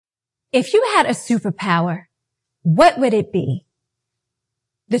If you had a superpower, what would it be?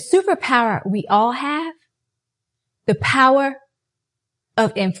 The superpower we all have, the power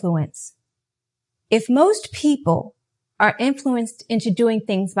of influence. If most people are influenced into doing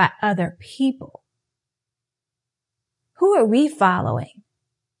things by other people, who are we following?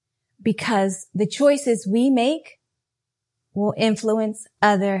 Because the choices we make will influence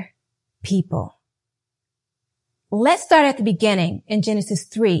other people. Let's start at the beginning in Genesis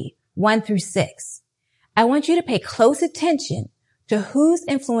 3, 1 through 6. I want you to pay close attention to who's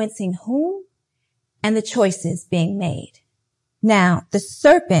influencing whom and the choices being made. Now, the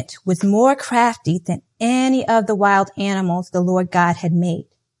serpent was more crafty than any of the wild animals the Lord God had made.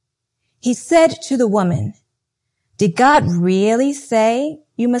 He said to the woman, "Did God really say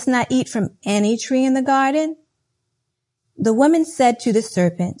you must not eat from any tree in the garden?" The woman said to the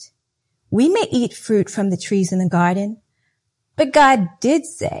serpent, "We may eat fruit from the trees in the garden, but God did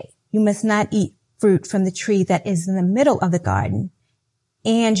say you must not eat fruit from the tree that is in the middle of the garden,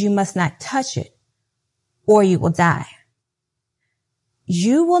 and you must not touch it, or you will die."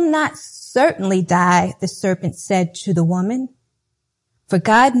 "You will not certainly die," the serpent said to the woman, "for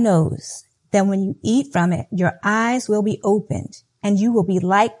God knows that when you eat from it, your eyes will be opened, and you will be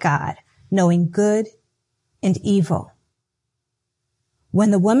like God, knowing good and evil."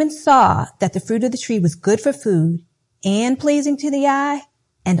 When the woman saw that the fruit of the tree was good for food and pleasing to the eye,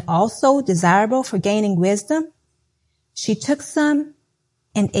 and also desirable for gaining wisdom, she took some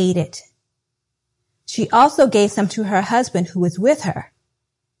and ate it. She also gave some to her husband who was with her,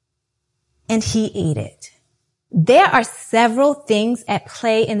 and he ate it. There are several things at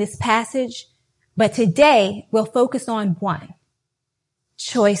play in this passage, but today we'll focus on one: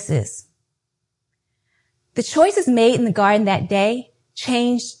 choices. The choices made in the garden that day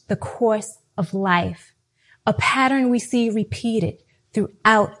changed the course of life, a pattern we see repeated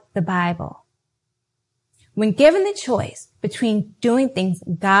throughout the Bible. When given the choice between doing things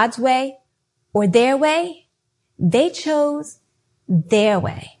God's way or their way, they chose their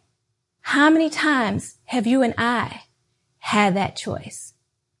way. How many times have you and I had that choice?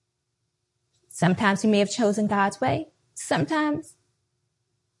 Sometimes we may have chosen God's way, sometimes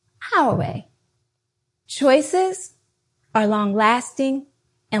our way. Choices are long-lasting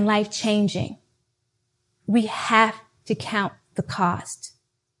and life-changing. We have to count the cost.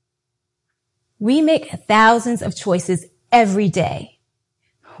 We make thousands of choices every day: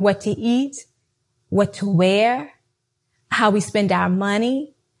 what to eat, what to wear, how we spend our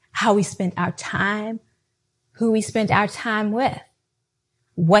money, how we spend our time, who we spend our time with,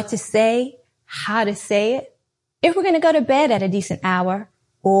 what to say, how to say it, if we're going to go to bed at a decent hour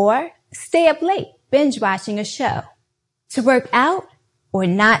or stay up late binge watching a show, to work out or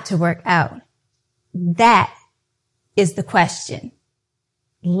not to work out. That is the question.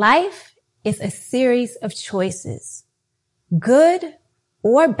 Life is a series of choices, good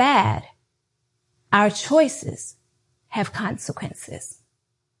or bad. Our choices have consequences.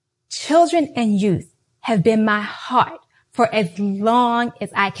 Children and youth have been my heart for as long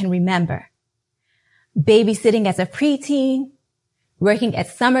as I can remember. Babysitting as a preteen, working at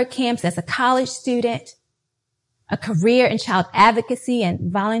summer camps as a college student, a career in child advocacy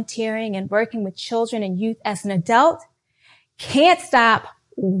and volunteering and working with children and youth as an adult. Can't stop,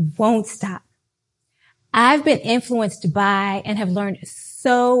 won't stop. I've been influenced by and have learned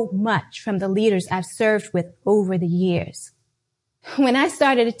so much from the leaders I've served with over the years. When I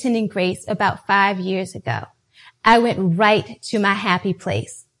started attending Grace about 5 years ago, I went right to my happy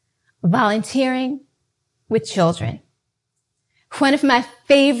place, volunteering with children. One of my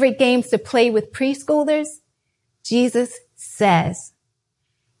favorite games to play with preschoolers, Jesus Says.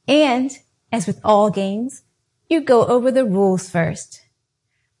 And, as with all games, you go over the rules first.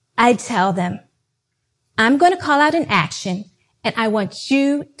 I tell them, I'm going to call out an action and I want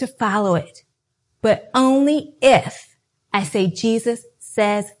you to follow it, but only if I say Jesus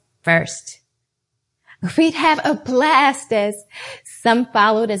says first. We'd have a blast as some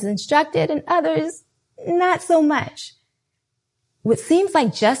followed as instructed and others not so much. What seems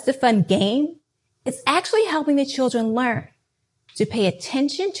like just a fun game, it's actually helping the children learn to pay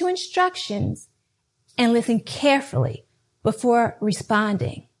attention to instructions and listen carefully before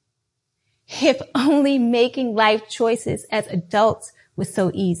responding. If only making life choices as adults was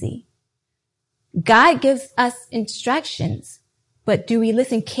so easy. God gives us instructions, but do we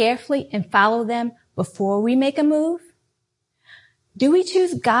listen carefully and follow them before we make a move? Do we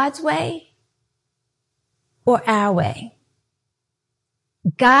choose God's way or our way?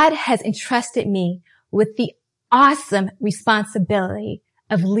 God has entrusted me with the awesome responsibility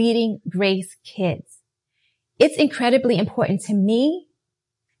of leading Grace Kids. It's incredibly important to me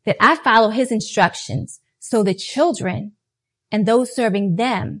that I follow his instructions so the children and those serving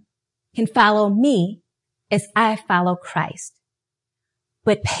them can follow me as I follow Christ.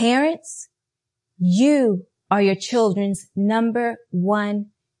 But parents, you are your children's number one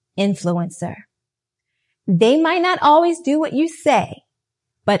influencer. They might not always do what you say,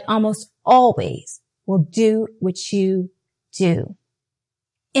 but almost always will do what you do.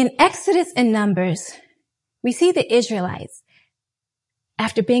 In Exodus and Numbers, we see the Israelites,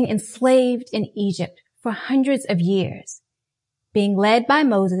 after being enslaved in Egypt for hundreds of years, being led by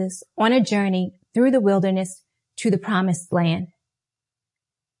Moses on a journey through the wilderness to the promised land.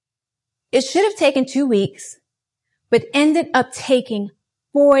 It should have taken 2 weeks, but ended up taking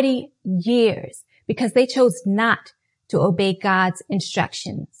 40 years because they chose not to obey God's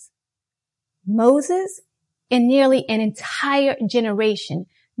instructions. Moses and nearly an entire generation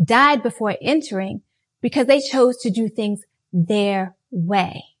died before entering because they chose to do things their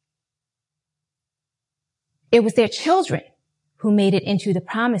way. It was their children who made it into the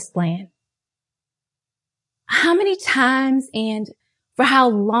promised land. How many times and for how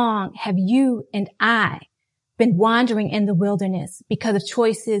long have you and I been wandering in the wilderness because of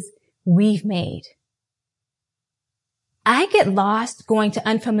choices we've made? I get lost going to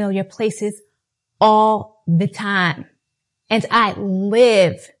unfamiliar places all the time, and I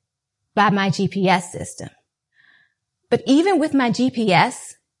live by my GPS system. But even with my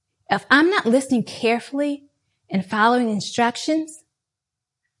GPS, if I'm not listening carefully and following instructions,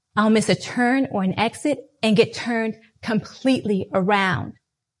 I'll miss a turn or an exit and get turned completely around.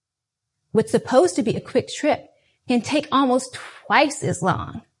 What's supposed to be a quick trip can take almost twice as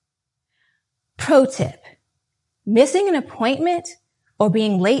long. Pro tip: missing an appointment or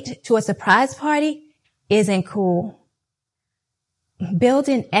being late to a surprise party isn't cool. Build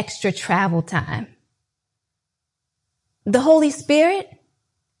in extra travel time. The Holy Spirit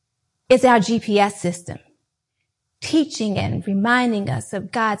is our GPS system, teaching and reminding us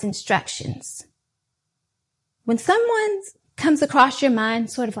of God's instructions. When someone comes across your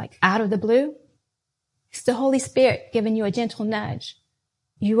mind sort of like out of the blue, it's the Holy Spirit giving you a gentle nudge.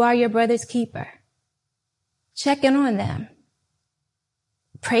 You are your brother's keeper. Check in on them.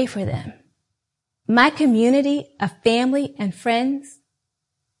 Pray for them. My community of family and friends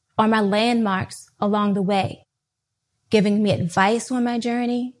are my landmarks along the way, giving me advice on my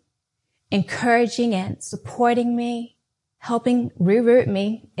journey, encouraging and supporting me, helping reroute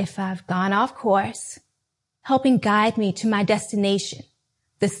me if I've gone off course, helping guide me to my destination,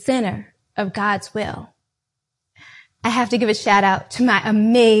 the center of God's will. I have to give a shout out to my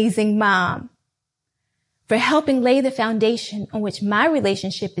amazing mom for helping lay the foundation on which my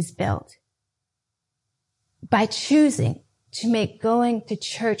relationship is built by choosing to make going to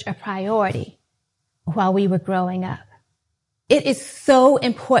church a priority while we were growing up. It is so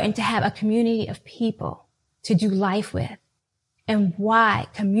important to have a community of people to do life with, and why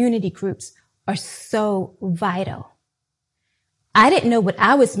community groups are so vital. I didn't know what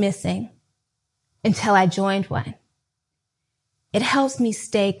I was missing until I joined one. It helps me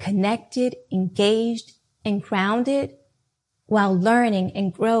stay connected, engaged, and grounded while learning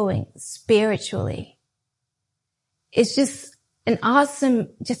and growing spiritually. It's just an awesome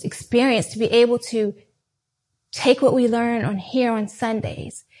experience to be able to take what we learn on here on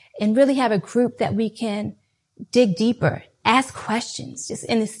Sundays and really have a group that we can dig deeper, ask questions just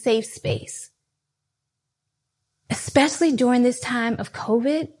in a safe space. Especially during this time of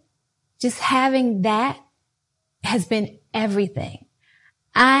COVID, just having that has been everything.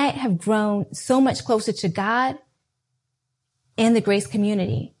 I have grown so much closer to God and the Grace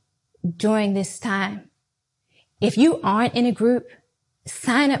community during this time. If you aren't in a group,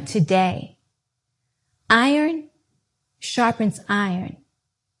 sign up today. Iron sharpens iron,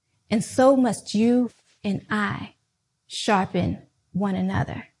 and so must you and I sharpen one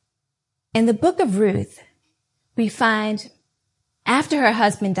another. In the book of Ruth, we find after her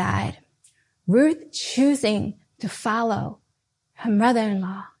husband died, Ruth choosing to follow her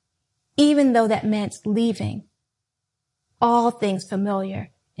mother-in-law, even though that meant leaving all things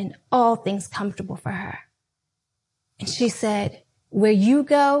familiar and all things comfortable for her. And she said, where you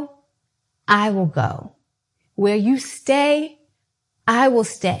go, I will go. Where you stay, I will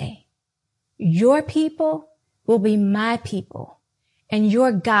stay. Your people will be my people, and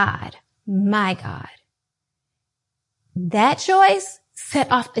your God, my God. That choice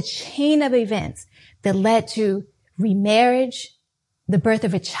set off a chain of events that led to remarriage, the birth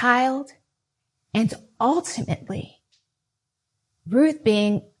of a child, and ultimately, Ruth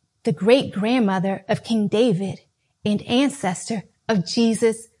being the great-grandmother of King David and ancestor of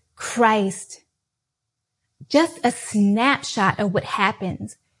Jesus Christ. Just a snapshot of what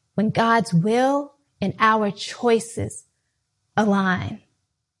happens when God's will and our choices align.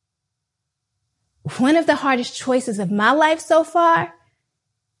 One of the hardest choices of my life so far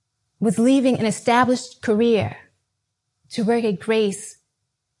was leaving an established career to work at Grace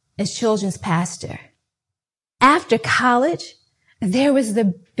as children's pastor. After college, there was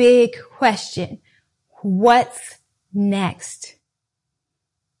the big question, what's next?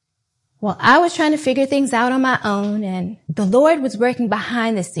 Well, I was trying to figure things out on my own, and the Lord was working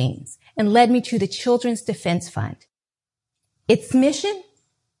behind the scenes and led me to the Children's Defense Fund. Its mission?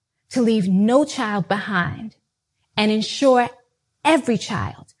 To leave no child behind and ensure every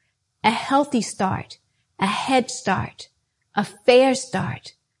child a healthy start, a head start, a fair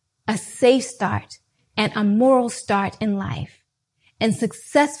start, a safe start, and a moral start in life, and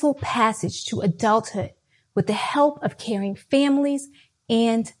successful passage to adulthood with the help of caring families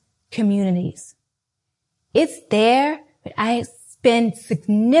and communities. It's there, but I spend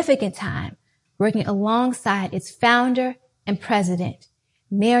significant time working alongside its founder and president,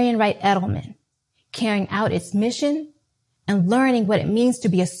 Marian Wright Edelman, carrying out its mission and learning what it means to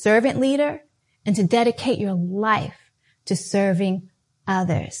be a servant leader and to dedicate your life to serving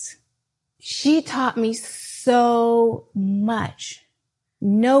others. She taught me so much.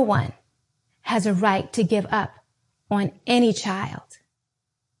 No one has a right to give up on any child.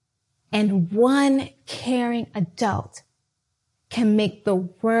 And one caring adult can make the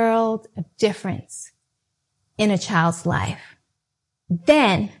world of difference in a child's life.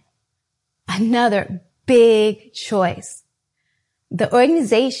 Then, another big choice. The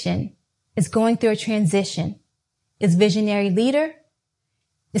organization is going through a transition. Its visionary leader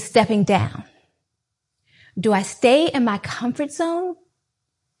is stepping down. Do I stay in my comfort zone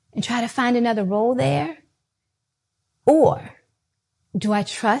and try to find another role there? Or do I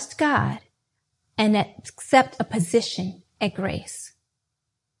trust God and accept a position at Grace?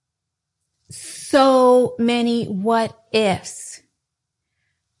 So many what ifs.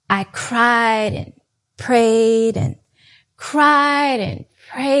 I cried and prayed and cried and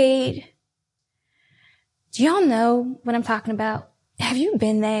prayed. Do y'all know what I'm talking about? Have you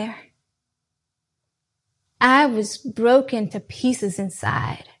been there? I was broken to pieces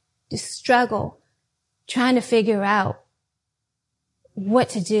inside, just struggle, trying to figure out what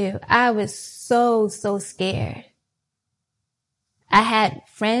to do. I was so scared. I had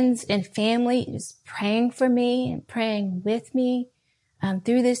friends and family just praying for me and praying with me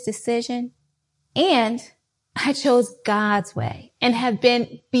through this decision. And I chose God's way and have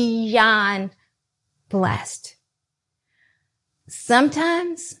been beyond blessed.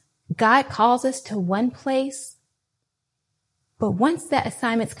 Sometimes God calls us to one place, but once that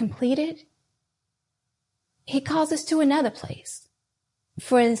assignment's completed, He calls us to another place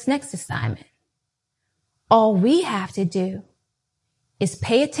for His next assignment. All we have to do is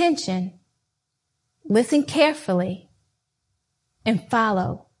pay attention, listen carefully, and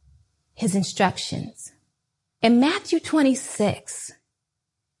follow His instructions. In Matthew 26,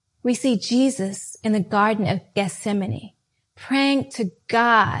 we see Jesus in the Garden of Gethsemane praying to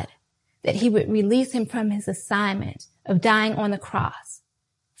God that He would release Him from His assignment of dying on the cross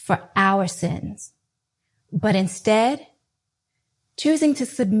for our sins, but instead choosing to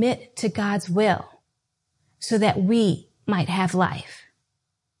submit to God's will so that we might have life.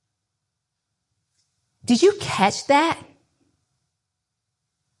 Did you catch that?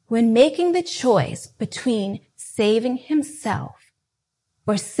 When making the choice between saving Himself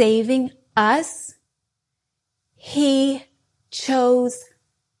or saving us, He chose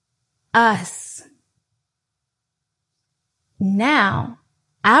us. Now,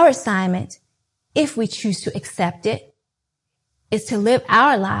 our assignment, if we choose to accept it, is to live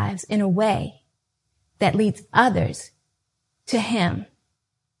our lives in a way that leads others to Him.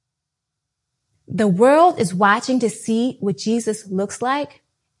 The world is watching to see what Jesus looks like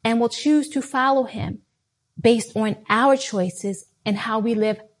and will choose to follow Him based on our choices and how we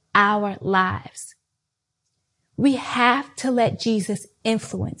live our lives. We have to let Jesus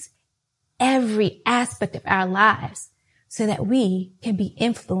influence every aspect of our lives so that we can be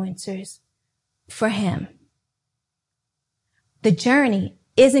influencers for Him. The journey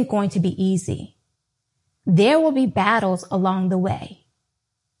isn't going to be easy. There will be battles along the way.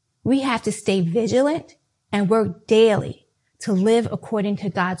 We have to stay vigilant and work daily to live according to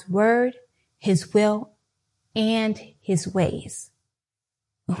God's word, His will, and His ways.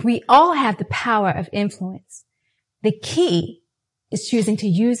 We all have the power of influence. The key is choosing to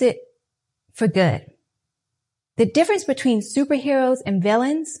use it for good. The difference between superheroes and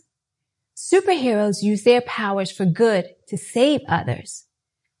villains: superheroes use their powers for good to save others.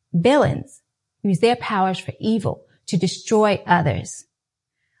 Villains use their powers for evil to destroy others.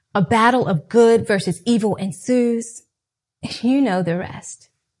 A battle of good versus evil ensues. You know the rest.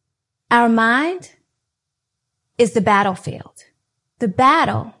 Our mind is the battlefield. The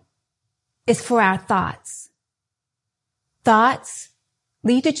battle is for our thoughts. Thoughts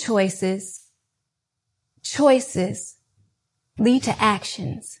lead to choices. Choices lead to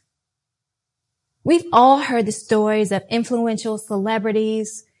actions. We've all heard the stories of influential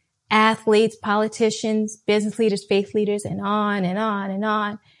celebrities, athletes, politicians, business leaders, faith leaders, and on and on and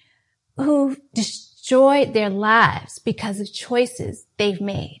on, who've destroyed their lives because of choices they've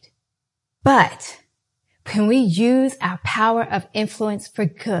made. But when we use our power of influence for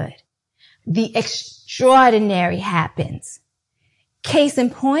good, the extraordinary happens. Case in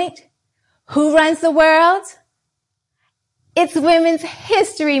point, who runs the world? It's Women's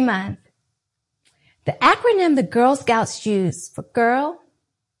History Month. The acronym the Girl Scouts use for girl,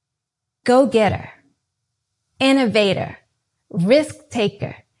 go-getter, innovator,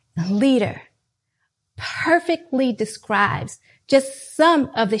 risk-taker, leader perfectly describes just some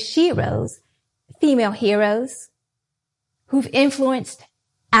of the sheroes, female heroes, who've influenced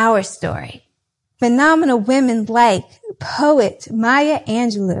our story. Phenomenal women like poet Maya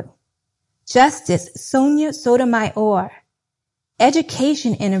Angelou, Justice Sonia Sotomayor,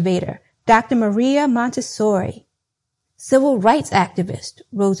 education innovator Dr. Maria Montessori, civil rights activist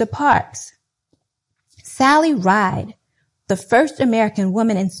Rosa Parks, Sally Ride, the first American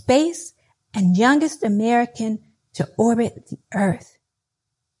woman in space and youngest American to orbit the Earth,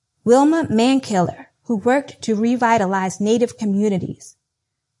 Wilma Mankiller, who worked to revitalize Native communities,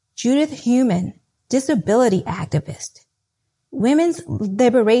 Judith Heumann, disability activist, women's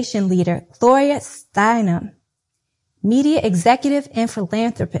liberation leader Gloria Steinem, media executive and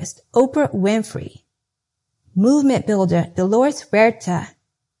philanthropist Oprah Winfrey, movement builder Dolores Huerta,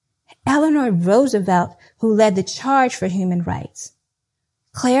 Eleanor Roosevelt, who led the charge for human rights,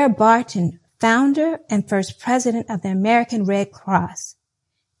 Claire Barton, founder and first president of the American Red Cross,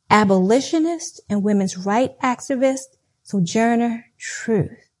 abolitionist and women's rights activist Sojourner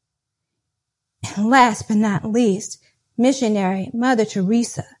Truth, and last but not least, missionary Mother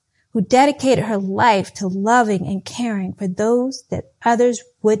Teresa, who dedicated her life to loving and caring for those that others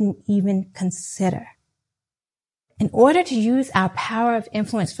wouldn't even consider. In order to use our power of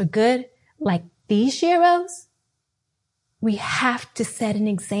influence for good, like these heroes, we have to set an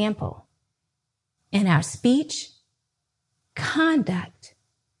example in our speech, conduct,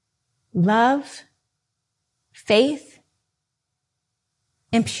 love, faith,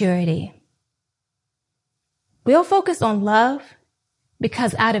 and purity. We'll focus on love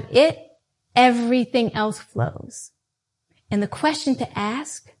because out of it, everything else flows. And the question to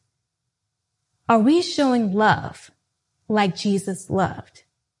ask, are we showing love like Jesus loved?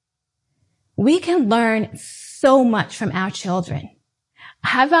 We can learn so much from our children.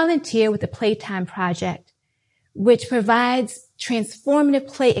 I volunteer with the Playtime Project, which provides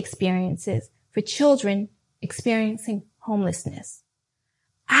transformative play experiences for children experiencing homelessness.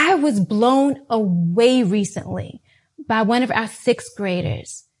 I was blown away recently by one of our sixth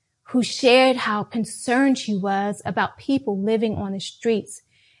graders who shared how concerned she was about people living on the streets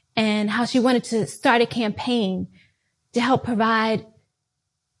and how she wanted to start a campaign to help provide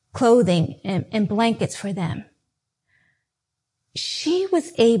clothing and blankets for them. She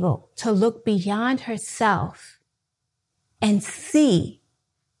was able to look beyond herself and see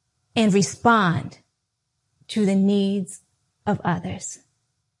and respond to the needs of others.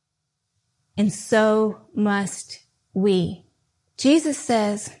 And so must we. Jesus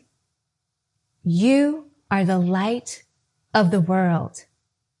says, "You are the light of the world.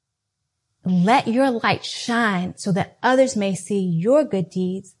 Let your light shine so that others may see your good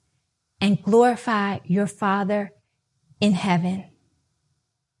deeds and glorify your Father in heaven."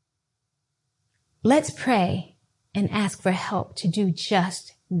 Let's pray and ask for help to do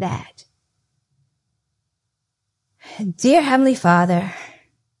just that. Dear Heavenly Father,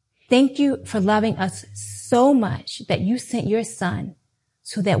 thank you for loving us so much that you sent your Son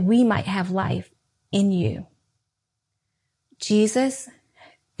so that we might have life in you. Jesus,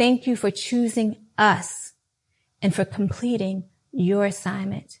 thank you for choosing us and for completing your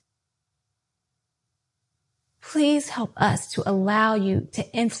assignment. Please help us to allow you to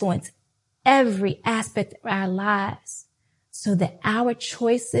influence every aspect of our lives so that our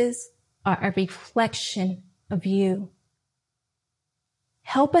choices are a reflection of you.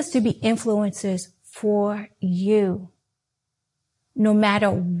 Help us to be influencers for you, no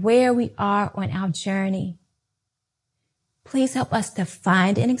matter where we are on our journey. Please help us to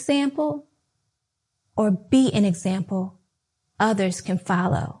find an example or be an example others can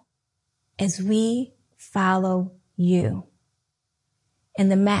follow as we follow you. in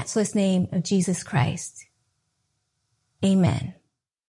the matchless name of Jesus Christ. Amen.